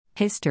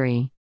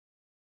History.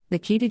 The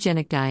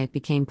ketogenic diet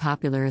became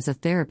popular as a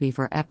therapy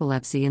for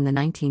epilepsy in the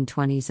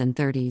 1920s and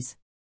 30s.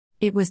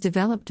 It was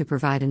developed to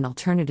provide an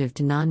alternative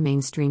to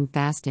non-mainstream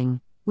fasting,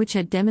 which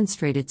had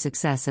demonstrated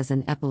success as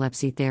an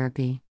epilepsy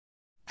therapy.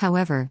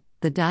 However,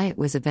 the diet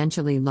was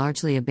eventually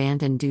largely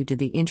abandoned due to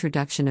the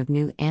introduction of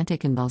new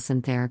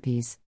anticonvulsant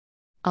therapies.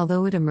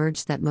 Although it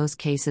emerged that most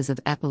cases of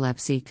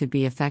epilepsy could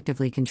be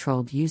effectively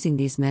controlled using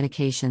these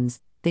medications,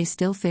 they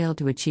still failed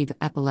to achieve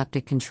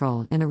epileptic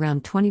control in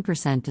around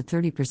 20% to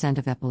 30%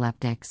 of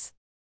epileptics.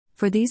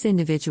 For these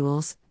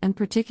individuals, and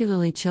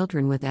particularly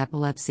children with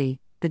epilepsy,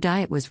 the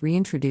diet was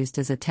reintroduced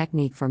as a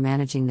technique for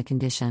managing the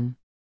condition.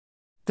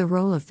 The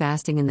role of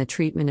fasting in the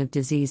treatment of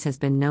disease has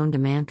been known to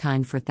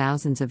mankind for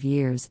thousands of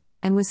years,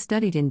 and was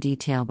studied in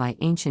detail by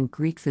ancient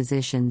Greek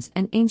physicians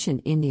and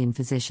ancient Indian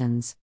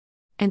physicians.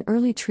 An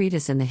early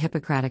treatise in the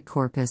Hippocratic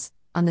Corpus,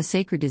 on the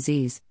sacred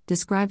disease,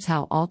 describes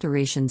how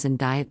alterations in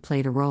diet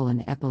played a role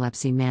in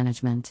epilepsy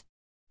management.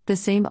 The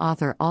same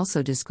author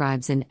also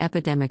describes in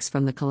Epidemics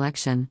from the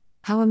collection,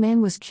 how a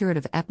man was cured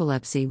of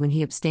epilepsy when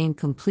he abstained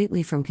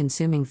completely from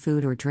consuming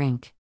food or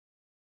drink.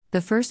 The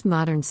first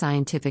modern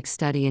scientific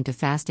study into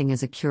fasting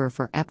as a cure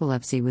for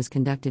epilepsy was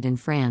conducted in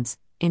France,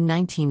 in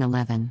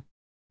 1911.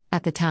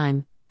 At the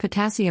time,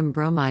 potassium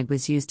bromide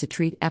was used to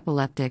treat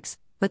epileptics,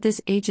 but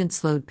this agent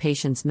slowed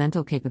patients'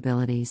 mental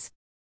capabilities.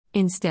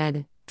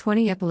 Instead,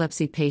 20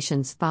 epilepsy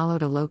patients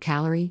followed a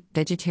low-calorie,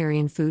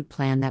 vegetarian food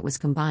plan that was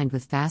combined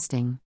with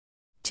fasting.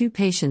 2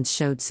 patients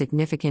showed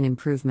significant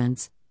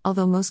improvements,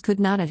 although most could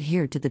not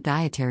adhere to the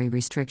dietary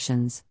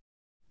restrictions.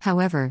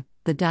 However,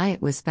 the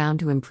diet was found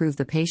to improve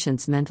the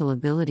patient's mental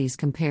abilities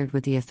compared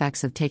with the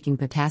effects of taking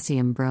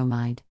potassium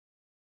bromide.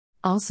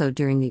 Also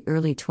during the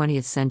early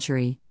 20th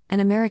century, an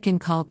American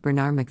called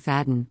Bernard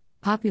McFadden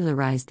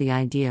popularized the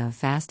idea of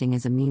fasting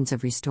as a means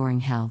of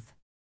restoring health.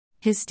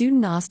 His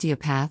student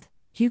osteopath,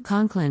 Hugh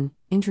Conklin,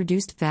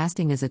 introduced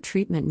fasting as a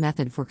treatment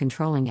method for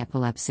controlling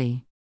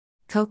epilepsy.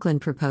 Conklin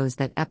proposed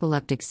that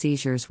epileptic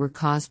seizures were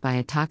caused by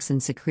a toxin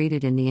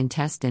secreted in the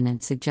intestine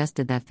and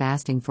suggested that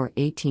fasting for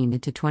 18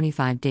 to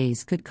 25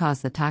 days could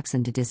cause the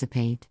toxin to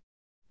dissipate.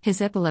 His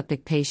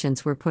epileptic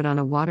patients were put on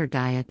a water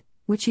diet,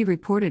 which he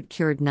reported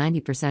cured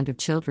 90% of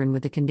children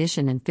with the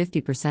condition and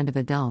 50% of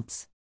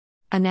adults.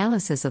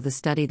 Analysis of the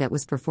study that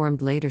was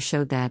performed later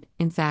showed that,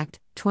 in fact,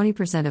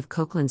 20% of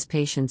Conklin's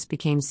patients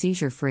became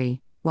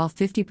seizure-free, while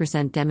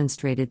 50%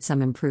 demonstrated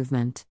some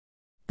improvement.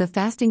 The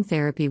fasting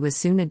therapy was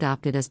soon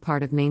adopted as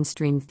part of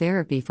mainstream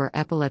therapy for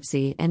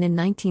epilepsy, and in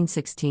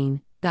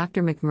 1916,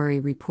 Dr.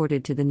 McMurray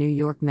reported to the New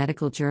York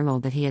Medical Journal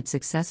that he had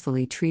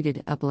successfully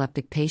treated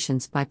epileptic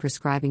patients by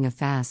prescribing a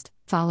fast,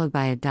 followed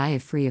by a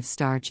diet free of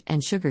starch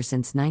and sugar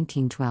since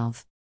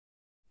 1912.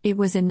 It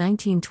was in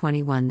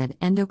 1921 that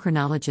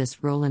endocrinologist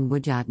Roland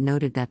Woodyot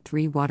noted that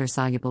 3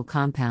 water-soluble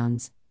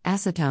compounds,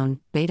 acetone,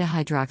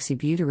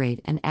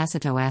 beta-hydroxybutyrate and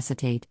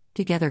acetoacetate,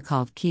 together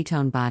called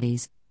ketone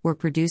bodies, were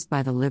produced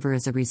by the liver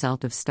as a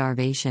result of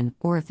starvation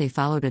or if they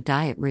followed a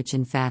diet rich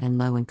in fat and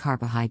low in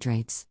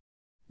carbohydrates.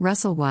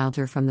 Russell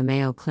Wilder from the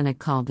Mayo Clinic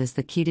called this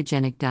the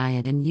ketogenic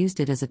diet and used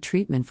it as a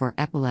treatment for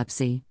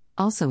epilepsy,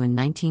 also in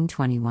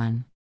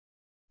 1921.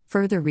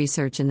 Further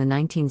research in the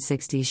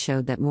 1960s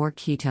showed that more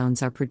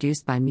ketones are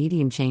produced by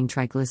medium-chain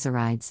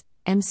triglycerides,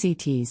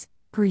 MCTs,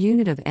 per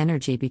unit of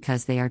energy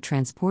because they are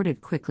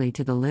transported quickly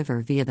to the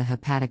liver via the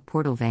hepatic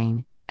portal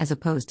vein, as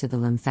opposed to the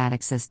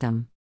lymphatic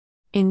system.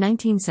 In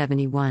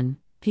 1971,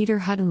 Peter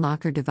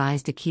Huttenlocher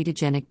devised a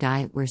ketogenic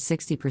diet where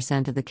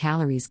 60% of the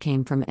calories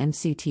came from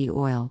MCT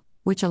oil,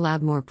 which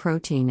allowed more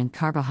protein and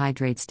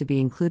carbohydrates to be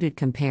included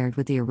compared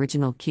with the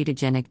original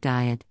ketogenic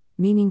diet,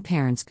 meaning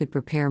parents could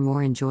prepare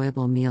more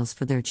enjoyable meals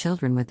for their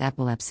children with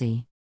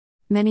epilepsy.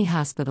 Many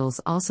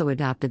hospitals also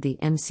adopted the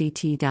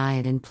MCT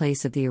diet in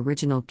place of the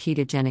original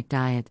ketogenic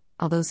diet,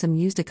 although some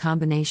used a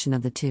combination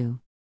of the two.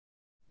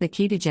 The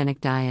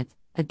ketogenic diet,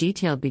 a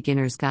detailed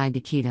beginner's guide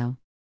to keto.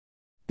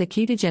 The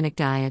ketogenic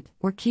diet,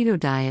 or keto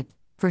diet,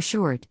 for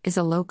short, is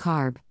a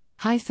low-carb,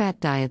 high-fat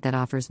diet that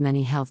offers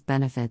many health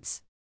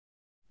benefits.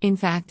 In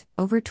fact,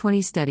 over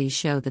 20 studies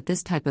show that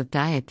this type of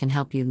diet can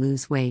help you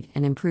lose weight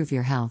and improve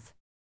your health.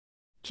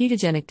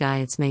 Ketogenic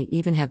diets may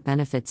even have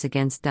benefits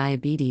against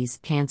diabetes,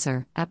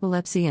 cancer,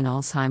 epilepsy, and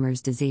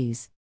Alzheimer's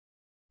disease.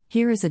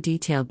 Here is a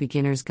detailed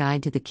beginner's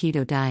guide to the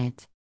keto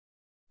diet.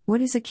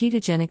 What is a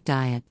ketogenic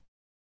diet?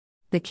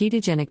 The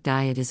ketogenic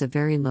diet is a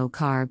very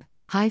low-carb,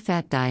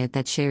 high-fat diet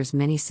that shares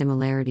many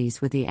similarities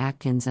with the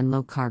Atkins and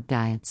low-carb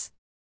diets.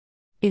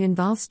 It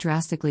involves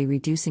drastically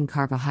reducing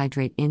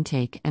carbohydrate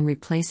intake and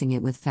replacing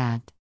it with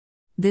fat.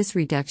 This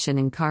reduction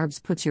in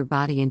carbs puts your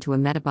body into a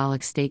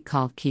metabolic state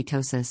called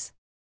ketosis.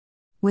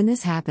 When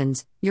this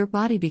happens, your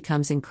body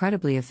becomes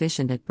incredibly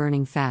efficient at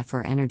burning fat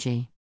for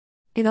energy.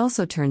 It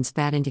also turns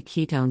fat into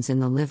ketones in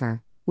the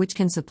liver, which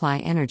can supply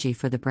energy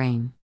for the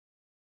brain.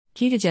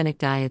 Ketogenic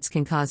diets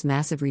can cause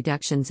massive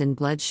reductions in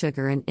blood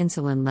sugar and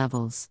insulin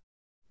levels.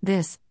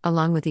 This,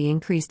 along with the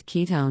increased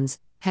ketones,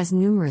 has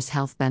numerous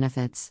health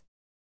benefits.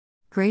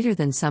 Greater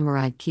than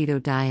summarized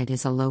keto diet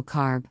is a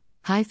low-carb,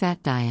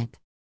 high-fat diet.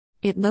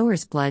 It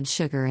lowers blood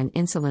sugar and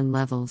insulin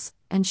levels,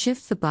 and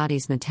shifts the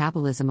body's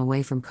metabolism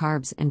away from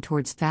carbs and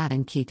towards fat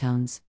and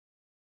ketones.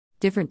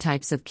 Different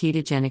types of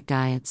ketogenic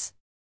diets.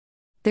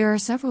 There are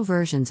several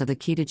versions of the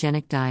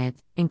ketogenic diet,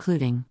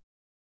 including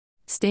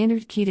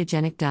Standard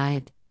Ketogenic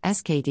Diet,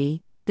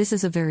 SKD. This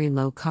is a very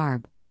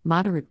low-carb,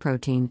 moderate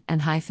protein,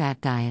 and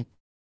high-fat diet.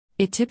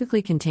 It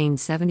typically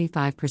contains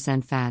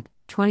 75% fat,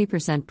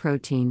 20%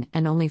 protein,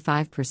 and only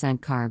 5%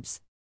 carbs.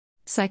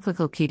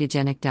 Cyclical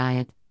Ketogenic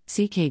Diet,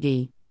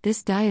 CKD.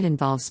 This diet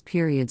involves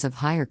periods of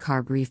higher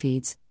carb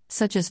refeeds,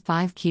 such as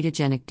 5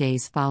 ketogenic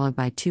days followed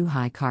by 2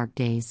 high-carb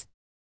days.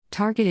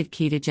 Targeted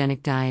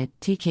Ketogenic Diet,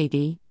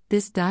 TKD.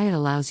 This diet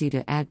allows you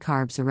to add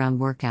carbs around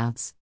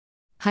workouts.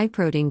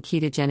 High-protein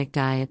ketogenic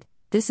diet.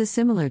 This is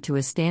similar to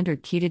a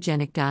standard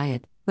ketogenic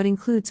diet, but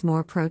includes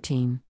more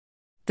protein.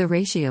 The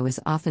ratio is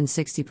often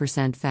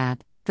 60%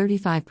 fat,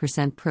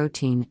 35%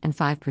 protein, and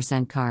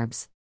 5%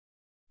 carbs.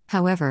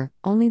 However,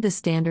 only the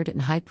standard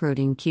and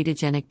high-protein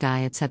ketogenic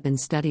diets have been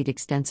studied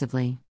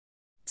extensively.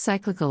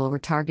 Cyclical or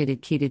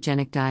targeted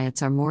ketogenic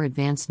diets are more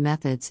advanced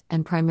methods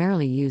and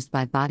primarily used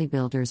by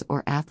bodybuilders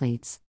or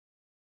athletes.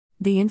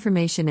 The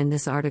information in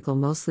this article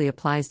mostly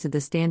applies to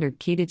the standard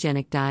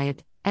ketogenic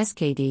diet,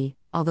 SKD,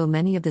 although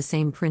many of the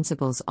same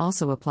principles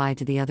also apply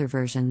to the other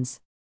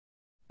versions.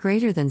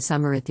 Greater than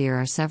summary. There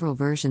are several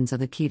versions of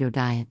the keto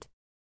diet.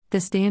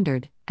 The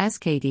standard,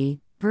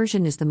 SKD,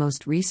 version is the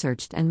most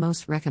researched and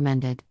most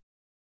recommended.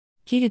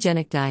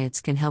 Ketogenic diets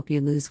can help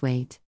you lose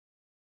weight.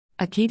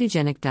 A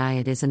ketogenic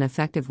diet is an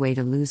effective way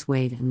to lose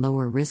weight and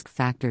lower risk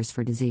factors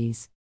for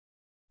disease.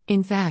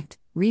 In fact,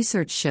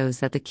 research shows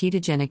that the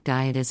ketogenic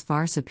diet is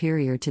far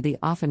superior to the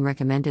often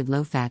recommended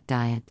low-fat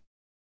diet.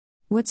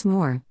 What's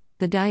more,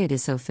 the diet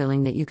is so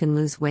filling that you can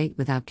lose weight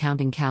without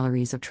counting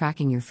calories or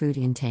tracking your food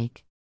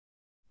intake.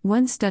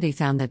 One study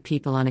found that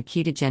people on a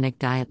ketogenic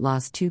diet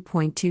lost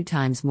 2.2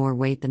 times more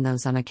weight than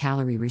those on a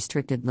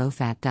calorie-restricted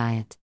low-fat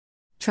diet.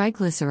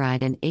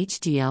 Triglyceride and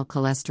HDL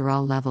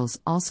cholesterol levels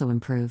also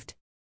improved.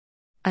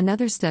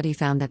 Another study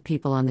found that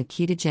people on the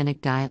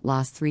ketogenic diet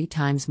lost 3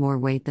 times more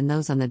weight than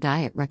those on the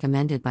diet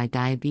recommended by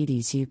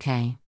Diabetes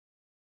UK.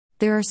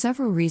 There are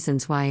several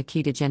reasons why a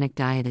ketogenic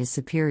diet is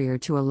superior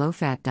to a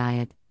low-fat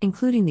diet,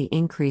 including the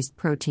increased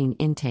protein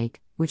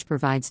intake, which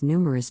provides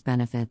numerous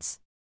benefits.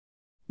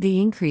 The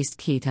increased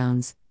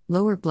ketones,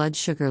 lower blood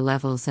sugar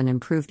levels, and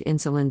improved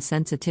insulin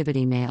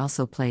sensitivity may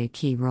also play a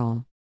key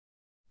role.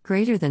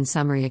 Greater than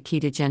summary. A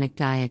ketogenic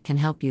diet can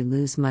help you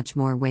lose much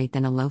more weight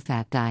than a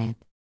low-fat diet.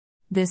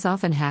 This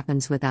often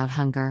happens without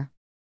hunger.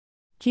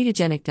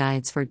 Ketogenic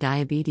diets for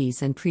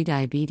diabetes and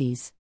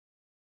prediabetes.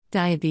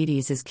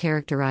 Diabetes is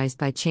characterized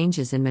by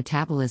changes in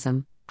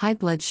metabolism, high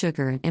blood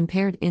sugar, and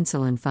impaired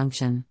insulin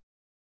function.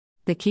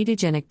 The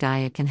ketogenic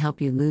diet can help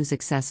you lose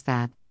excess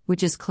fat,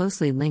 which is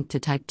closely linked to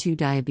type 2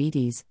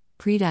 diabetes,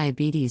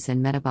 prediabetes,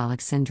 and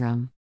metabolic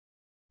syndrome.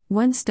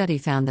 One study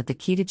found that the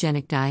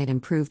ketogenic diet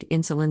improved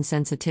insulin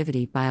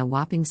sensitivity by a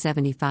whopping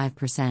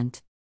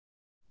 75%.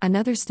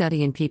 Another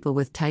study in people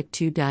with type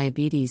 2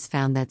 diabetes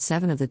found that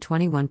 7 of the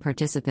 21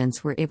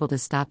 participants were able to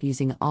stop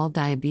using all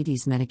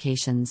diabetes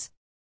medications.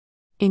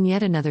 In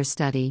yet another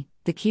study,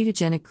 the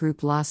ketogenic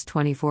group lost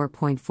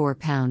 24.4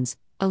 pounds,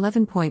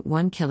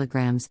 11.1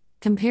 kilograms,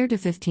 compared to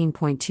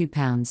 15.2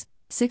 pounds,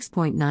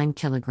 6.9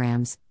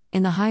 kilograms,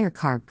 in the higher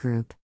carb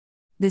group.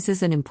 This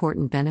is an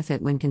important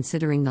benefit when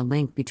considering the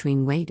link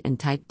between weight and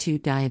type 2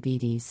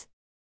 diabetes.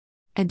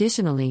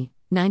 Additionally,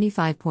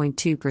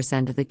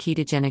 95.2% of the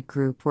ketogenic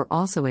group were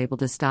also able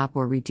to stop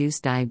or reduce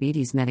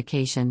diabetes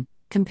medication,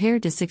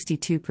 compared to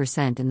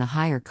 62% in the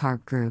higher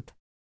carb group.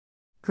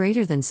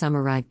 Greater than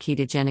summarized.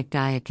 Ketogenic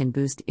diet can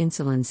boost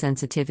insulin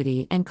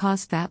sensitivity and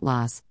cause fat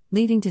loss,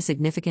 leading to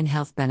significant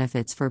health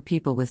benefits for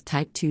people with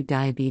type 2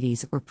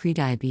 diabetes or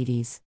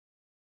prediabetes.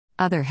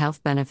 Other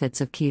health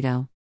benefits of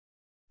keto.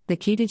 The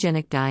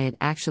ketogenic diet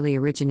actually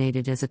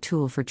originated as a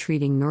tool for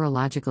treating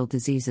neurological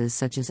diseases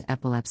such as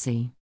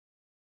epilepsy.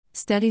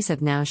 Studies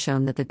have now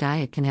shown that the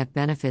diet can have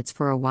benefits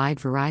for a wide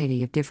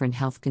variety of different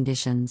health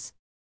conditions.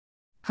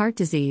 Heart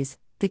disease.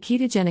 The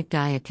ketogenic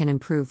diet can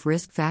improve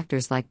risk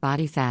factors like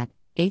body fat,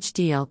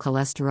 HDL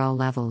cholesterol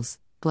levels,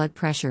 blood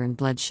pressure, and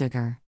blood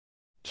sugar.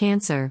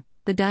 Cancer.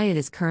 The diet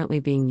is currently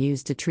being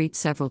used to treat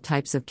several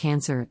types of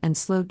cancer and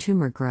slow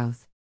tumor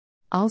growth.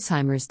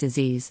 Alzheimer's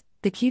disease.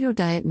 The keto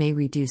diet may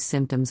reduce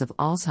symptoms of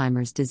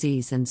Alzheimer's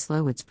disease and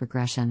slow its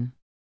progression.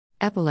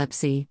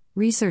 Epilepsy.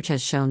 Research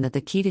has shown that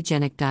the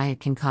ketogenic diet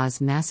can cause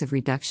massive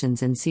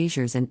reductions in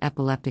seizures in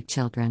epileptic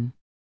children.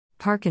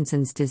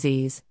 Parkinson's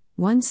disease.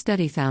 One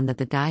study found that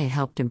the diet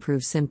helped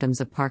improve symptoms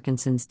of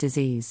Parkinson's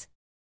disease.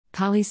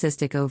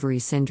 Polycystic ovary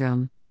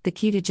syndrome. The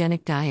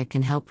ketogenic diet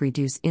can help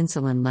reduce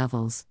insulin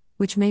levels,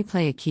 which may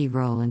play a key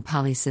role in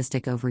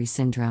polycystic ovary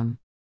syndrome.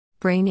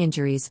 Brain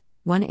injuries.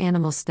 One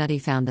animal study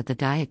found that the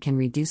diet can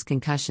reduce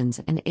concussions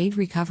and aid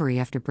recovery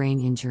after brain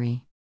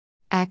injury.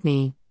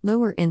 Acne.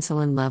 Lower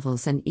insulin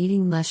levels and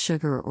eating less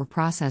sugar or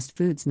processed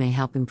foods may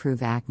help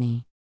improve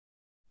acne.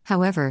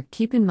 However,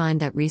 keep in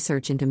mind that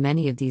research into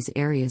many of these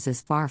areas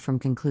is far from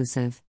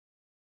conclusive.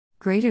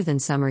 Greater than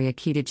summary, a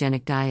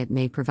ketogenic diet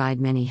may provide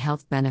many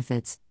health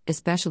benefits,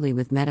 especially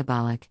with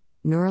metabolic,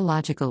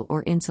 neurological,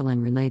 or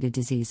insulin related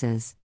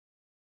diseases.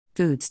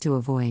 Foods to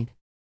avoid.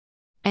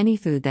 Any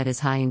food that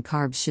is high in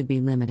carbs should be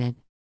limited.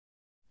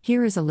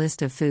 Here is a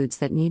list of foods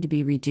that need to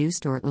be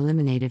reduced or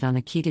eliminated on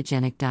a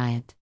ketogenic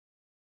diet.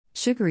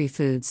 Sugary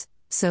foods,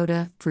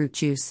 soda, fruit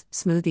juice,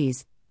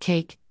 smoothies,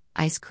 cake,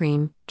 ice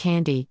cream,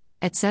 candy,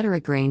 etc.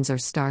 Grains or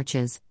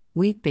starches,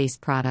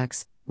 wheat-based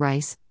products,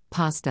 rice,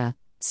 pasta,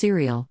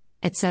 cereal,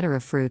 etc.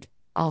 Fruit,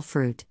 all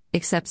fruit,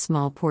 except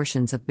small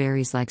portions of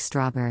berries like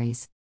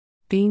strawberries.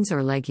 Beans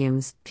or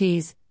legumes,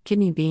 peas,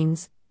 kidney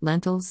beans,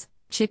 lentils,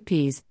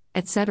 chickpeas,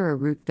 etc.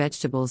 Root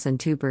vegetables and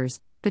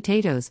tubers,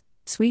 potatoes,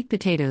 sweet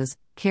potatoes,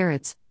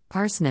 carrots,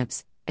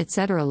 parsnips,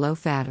 etc.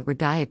 Low-fat or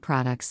diet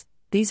products,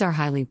 these are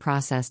highly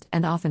processed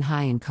and often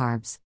high in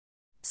carbs.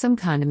 Some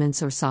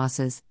condiments or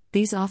sauces,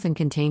 these often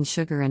contain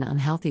sugar and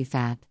unhealthy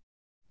fat.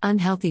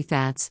 Unhealthy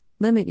fats,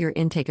 limit your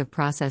intake of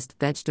processed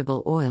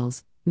vegetable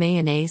oils,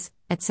 mayonnaise,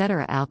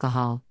 etc.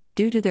 Alcohol,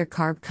 due to their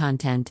carb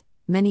content,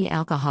 many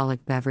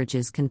alcoholic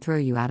beverages can throw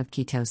you out of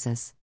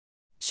ketosis.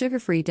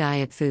 Sugar-free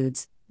diet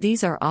foods,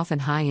 these are often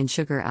high in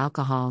sugar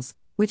alcohols,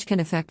 which can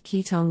affect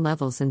ketone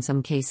levels in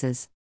some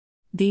cases.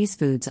 These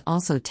foods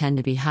also tend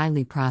to be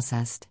highly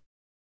processed.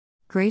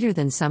 Greater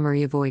than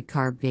summary, avoid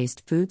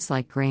carb-based foods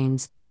like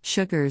grains,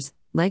 sugars,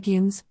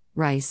 legumes,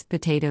 rice,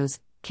 potatoes,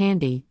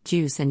 candy,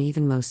 juice, and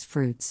even most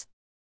fruits.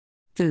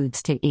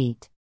 Foods to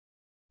eat.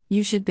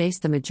 You should base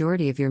the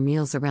majority of your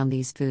meals around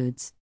these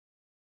foods.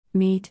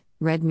 Meat,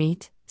 red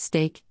meat,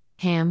 steak,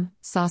 ham,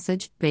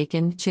 sausage,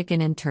 bacon,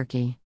 chicken, and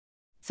turkey.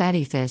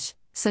 Fatty fish,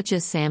 such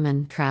as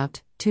salmon,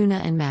 trout,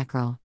 tuna, and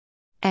mackerel.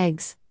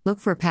 Eggs, look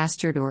for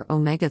pastured or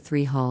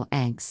omega-3 whole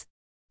eggs.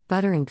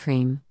 Butter and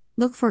cream,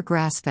 look for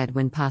grass-fed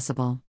when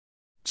possible.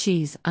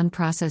 Cheese,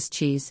 unprocessed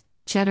cheese,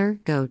 cheddar,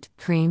 goat,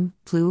 cream,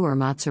 blue or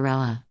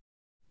mozzarella.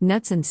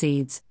 Nuts and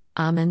seeds,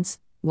 almonds,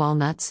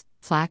 walnuts,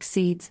 flax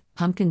seeds,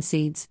 pumpkin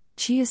seeds,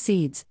 chia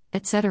seeds,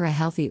 etc.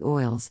 Healthy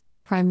oils,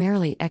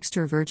 primarily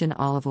extra virgin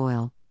olive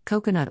oil,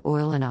 coconut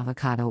oil, and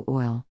avocado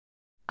oil.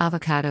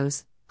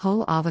 Avocados,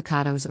 whole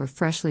avocados or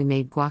freshly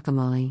made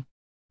guacamole.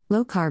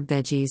 Low-carb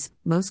veggies,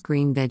 most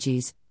green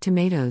veggies,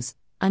 tomatoes,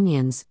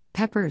 onions,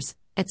 peppers,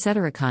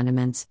 etc.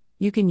 Condiments,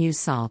 you can use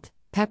salt,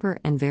 pepper,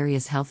 and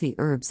various healthy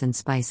herbs and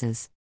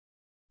spices.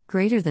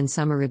 Greater than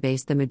summary,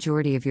 base the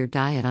majority of your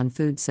diet on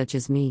foods such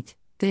as meat,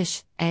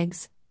 fish,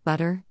 eggs,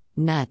 butter,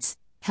 nuts,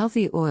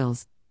 healthy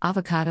oils,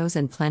 avocados,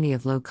 and plenty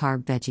of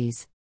low-carb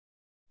veggies.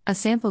 A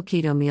sample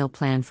keto meal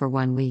plan for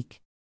 1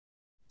 week.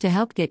 To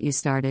help get you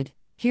started,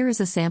 here is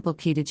a sample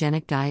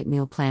ketogenic diet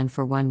meal plan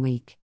for 1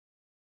 week.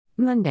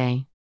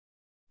 Monday.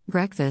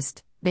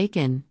 Breakfast,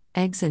 bacon,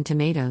 eggs and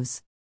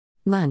tomatoes.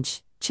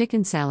 Lunch,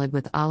 chicken salad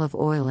with olive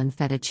oil and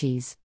feta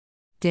cheese.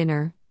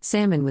 Dinner,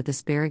 salmon with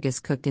asparagus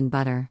cooked in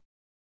butter.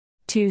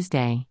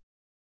 Tuesday.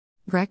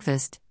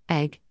 Breakfast,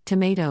 egg,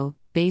 tomato,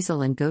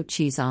 basil and goat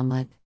cheese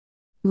omelet.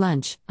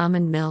 Lunch,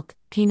 almond milk,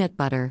 peanut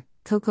butter,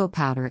 cocoa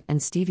powder and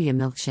stevia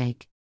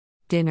milkshake.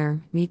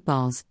 Dinner,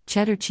 meatballs,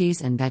 cheddar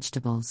cheese and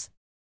vegetables.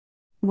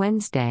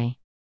 Wednesday.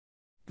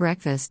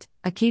 Breakfast,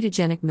 a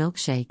ketogenic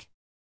milkshake.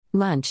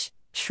 Lunch,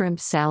 shrimp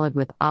salad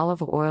with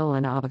olive oil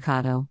and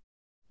avocado.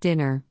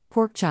 Dinner,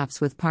 pork chops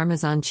with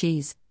Parmesan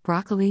cheese,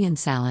 broccoli and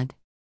salad.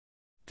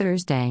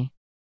 Thursday.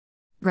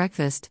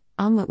 Breakfast,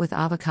 omelet with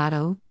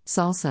avocado,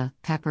 salsa,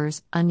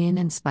 peppers, onion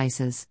and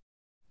spices.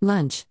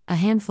 Lunch, a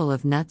handful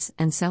of nuts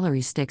and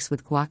celery sticks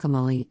with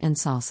guacamole and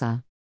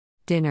salsa.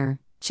 Dinner,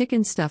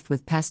 chicken stuffed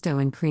with pesto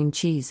and cream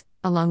cheese,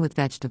 along with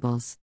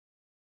vegetables.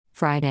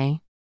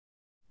 Friday.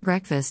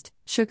 Breakfast,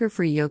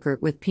 sugar-free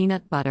yogurt with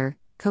peanut butter,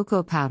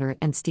 cocoa powder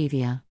and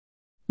stevia.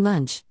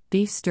 Lunch,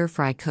 beef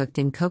stir-fry cooked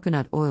in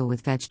coconut oil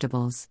with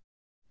vegetables.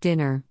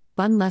 Dinner,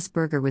 bunless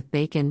burger with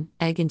bacon,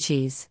 egg and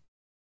cheese.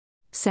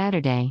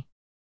 Saturday.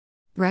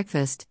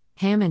 Breakfast,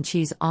 ham and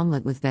cheese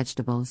omelet with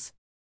vegetables.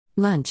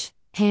 Lunch,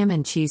 ham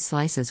and cheese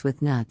slices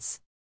with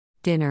nuts.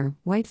 Dinner,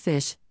 white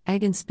fish,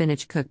 egg and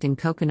spinach cooked in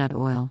coconut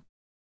oil.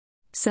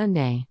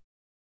 Sunday.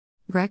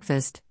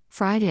 Breakfast,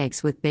 fried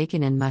eggs with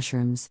bacon and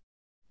mushrooms.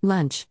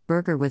 Lunch,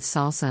 burger with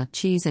salsa,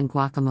 cheese and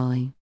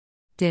guacamole.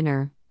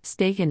 Dinner,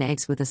 steak and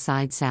eggs with a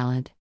side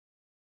salad.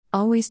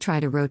 Always try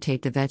to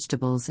rotate the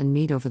vegetables and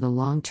meat over the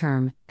long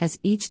term, as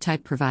each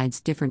type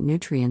provides different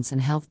nutrients and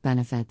health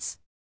benefits.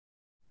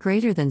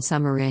 Greater than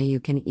summary, you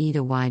can eat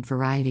a wide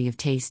variety of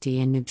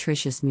tasty and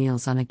nutritious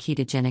meals on a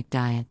ketogenic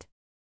diet.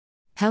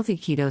 Healthy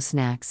keto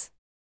snacks.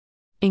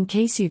 In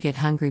case you get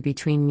hungry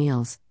between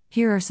meals,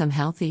 here are some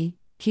healthy,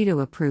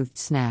 keto-approved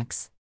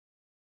snacks.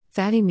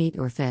 Fatty meat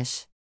or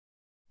fish.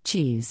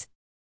 Cheese.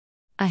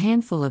 A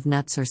handful of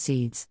nuts or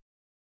seeds.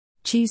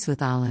 Cheese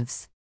with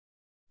olives.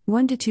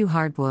 1 to 2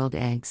 hard-boiled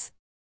eggs.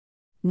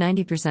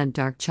 90%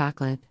 dark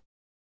chocolate.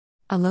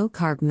 A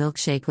low-carb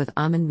milkshake with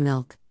almond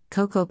milk,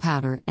 cocoa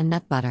powder and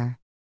nut butter.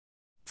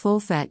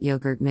 Full-fat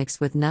yogurt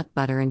mixed with nut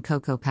butter and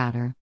cocoa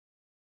powder.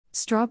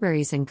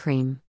 Strawberries and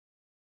cream.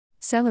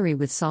 Celery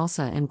with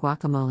salsa and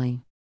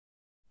guacamole.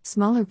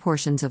 Smaller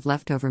portions of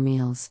leftover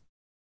meals.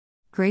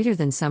 Greater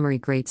than summary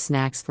great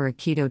snacks for a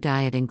keto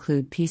diet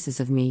include pieces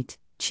of meat,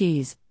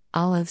 cheese,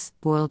 olives,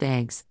 boiled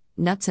eggs,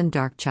 nuts, and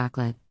dark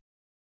chocolate.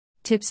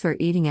 Tips for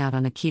eating out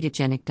on a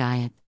ketogenic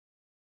diet.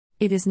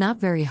 It is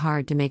not very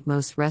hard to make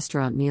most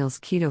restaurant meals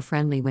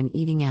keto-friendly when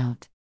eating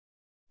out.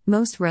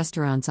 Most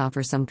restaurants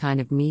offer some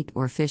kind of meat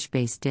or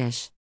fish-based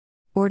dish.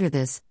 Order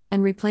this,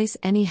 and replace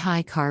any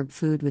high-carb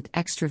food with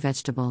extra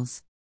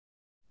vegetables.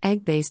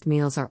 Egg-based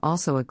meals are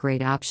also a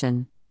great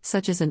option,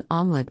 such as an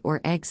omelet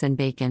or eggs and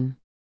bacon.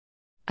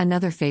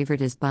 Another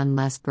favorite is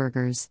bun-less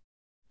burgers.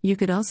 You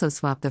could also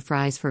swap the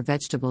fries for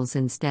vegetables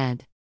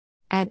instead.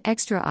 Add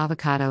extra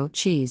avocado,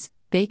 cheese,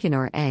 bacon,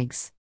 or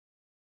eggs.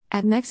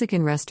 At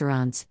Mexican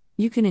restaurants,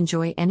 you can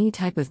enjoy any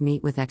type of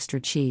meat with extra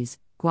cheese,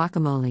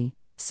 guacamole,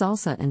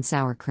 salsa, and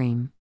sour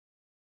cream.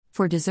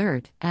 For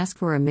dessert, ask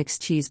for a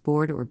mixed cheese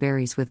board or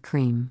berries with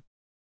cream.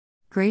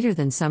 Greater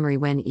than summary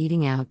when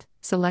eating out,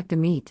 select a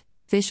meat,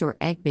 fish, or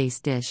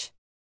egg-based dish.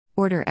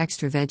 Order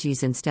extra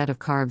veggies instead of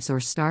carbs or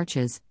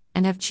starches,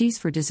 and have cheese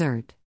for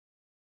dessert.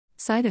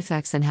 Side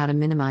effects and how to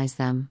minimize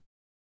them.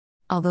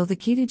 Although the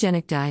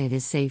ketogenic diet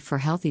is safe for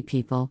healthy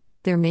people,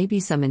 there may be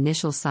some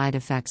initial side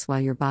effects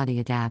while your body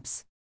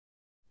adapts.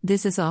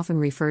 This is often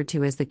referred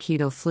to as the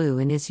keto flu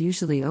and is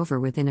usually over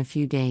within a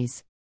few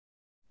days.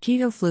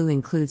 Keto flu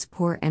includes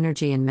poor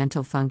energy and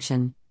mental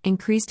function,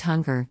 increased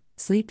hunger,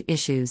 sleep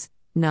issues,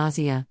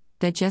 nausea,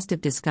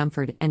 digestive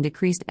discomfort, and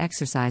decreased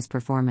exercise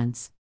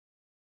performance.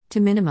 To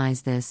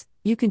minimize this,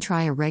 you can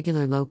try a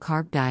regular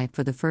low-carb diet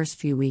for the first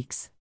few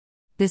weeks.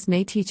 This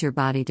may teach your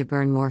body to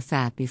burn more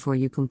fat before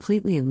you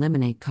completely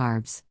eliminate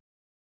carbs.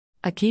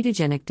 A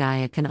ketogenic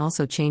diet can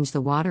also change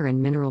the water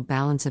and mineral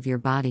balance of your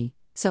body,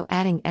 so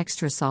adding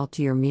extra salt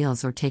to your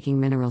meals or taking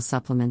mineral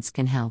supplements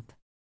can help.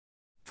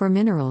 For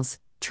minerals,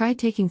 try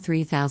taking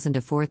 3,000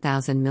 to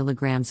 4,000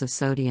 milligrams of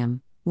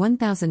sodium,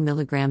 1,000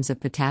 milligrams of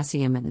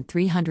potassium, and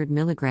 300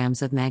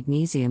 milligrams of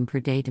magnesium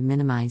per day to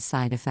minimize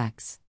side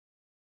effects.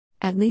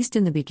 At least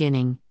in the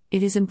beginning,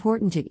 it is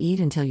important to eat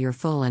until you're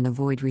full and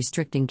avoid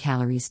restricting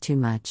calories too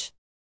much.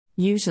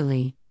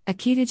 Usually, a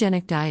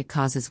ketogenic diet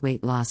causes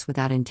weight loss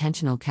without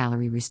intentional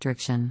calorie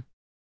restriction.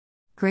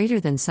 Greater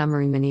than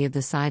summary, many of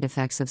the side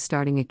effects of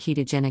starting a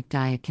ketogenic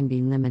diet can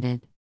be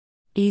limited.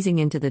 Easing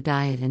into the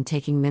diet and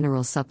taking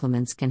mineral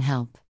supplements can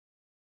help.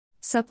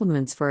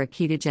 Supplements for a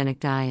ketogenic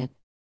diet.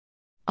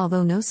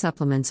 Although no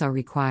supplements are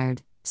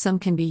required, some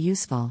can be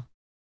useful.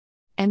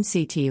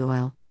 MCT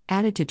oil,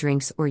 added to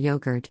drinks or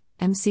yogurt.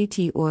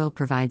 MCT oil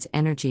provides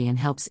energy and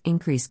helps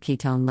increase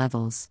ketone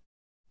levels.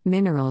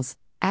 Minerals,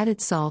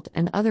 added salt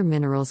and other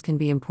minerals can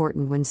be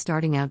important when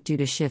starting out due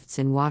to shifts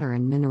in water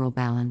and mineral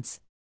balance.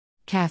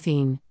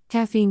 Caffeine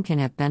can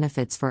have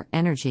benefits for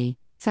energy,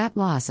 fat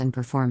loss, and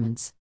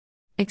performance.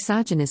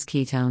 Exogenous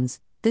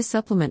ketones, this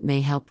supplement may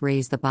help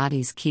raise the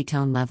body's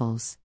ketone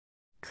levels.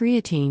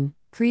 Creatine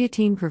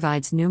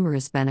provides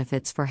numerous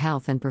benefits for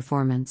health and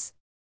performance.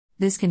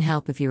 This can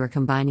help if you are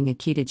combining a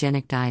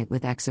ketogenic diet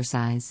with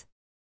exercise.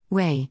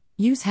 Whey,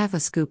 use half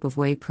a scoop of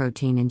whey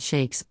protein in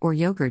shakes or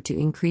yogurt to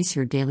increase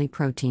your daily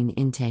protein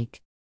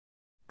intake.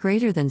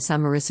 Greater than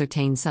summary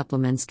certain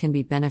supplements can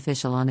be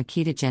beneficial on a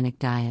ketogenic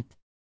diet.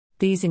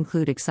 These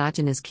include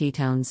exogenous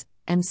ketones,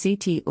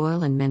 MCT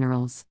oil, and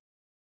minerals.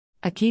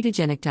 A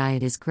ketogenic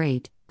diet is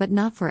great, but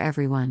not for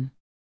everyone.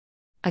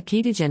 A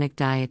ketogenic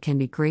diet can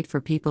be great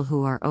for people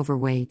who are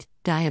overweight,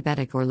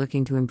 diabetic, or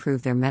looking to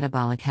improve their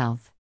metabolic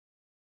health.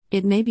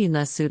 It may be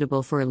less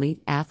suitable for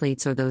elite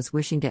athletes or those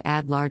wishing to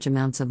add large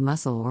amounts of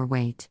muscle or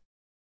weight.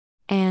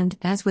 And,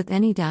 as with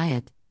any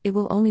diet, it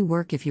will only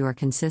work if you are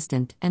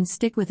consistent and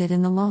stick with it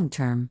in the long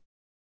term.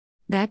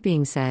 That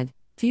being said,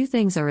 few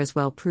things are as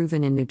well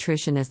proven in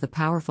nutrition as the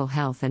powerful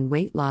health and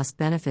weight loss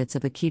benefits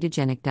of a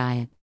ketogenic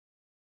diet.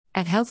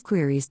 At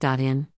healthqueries.in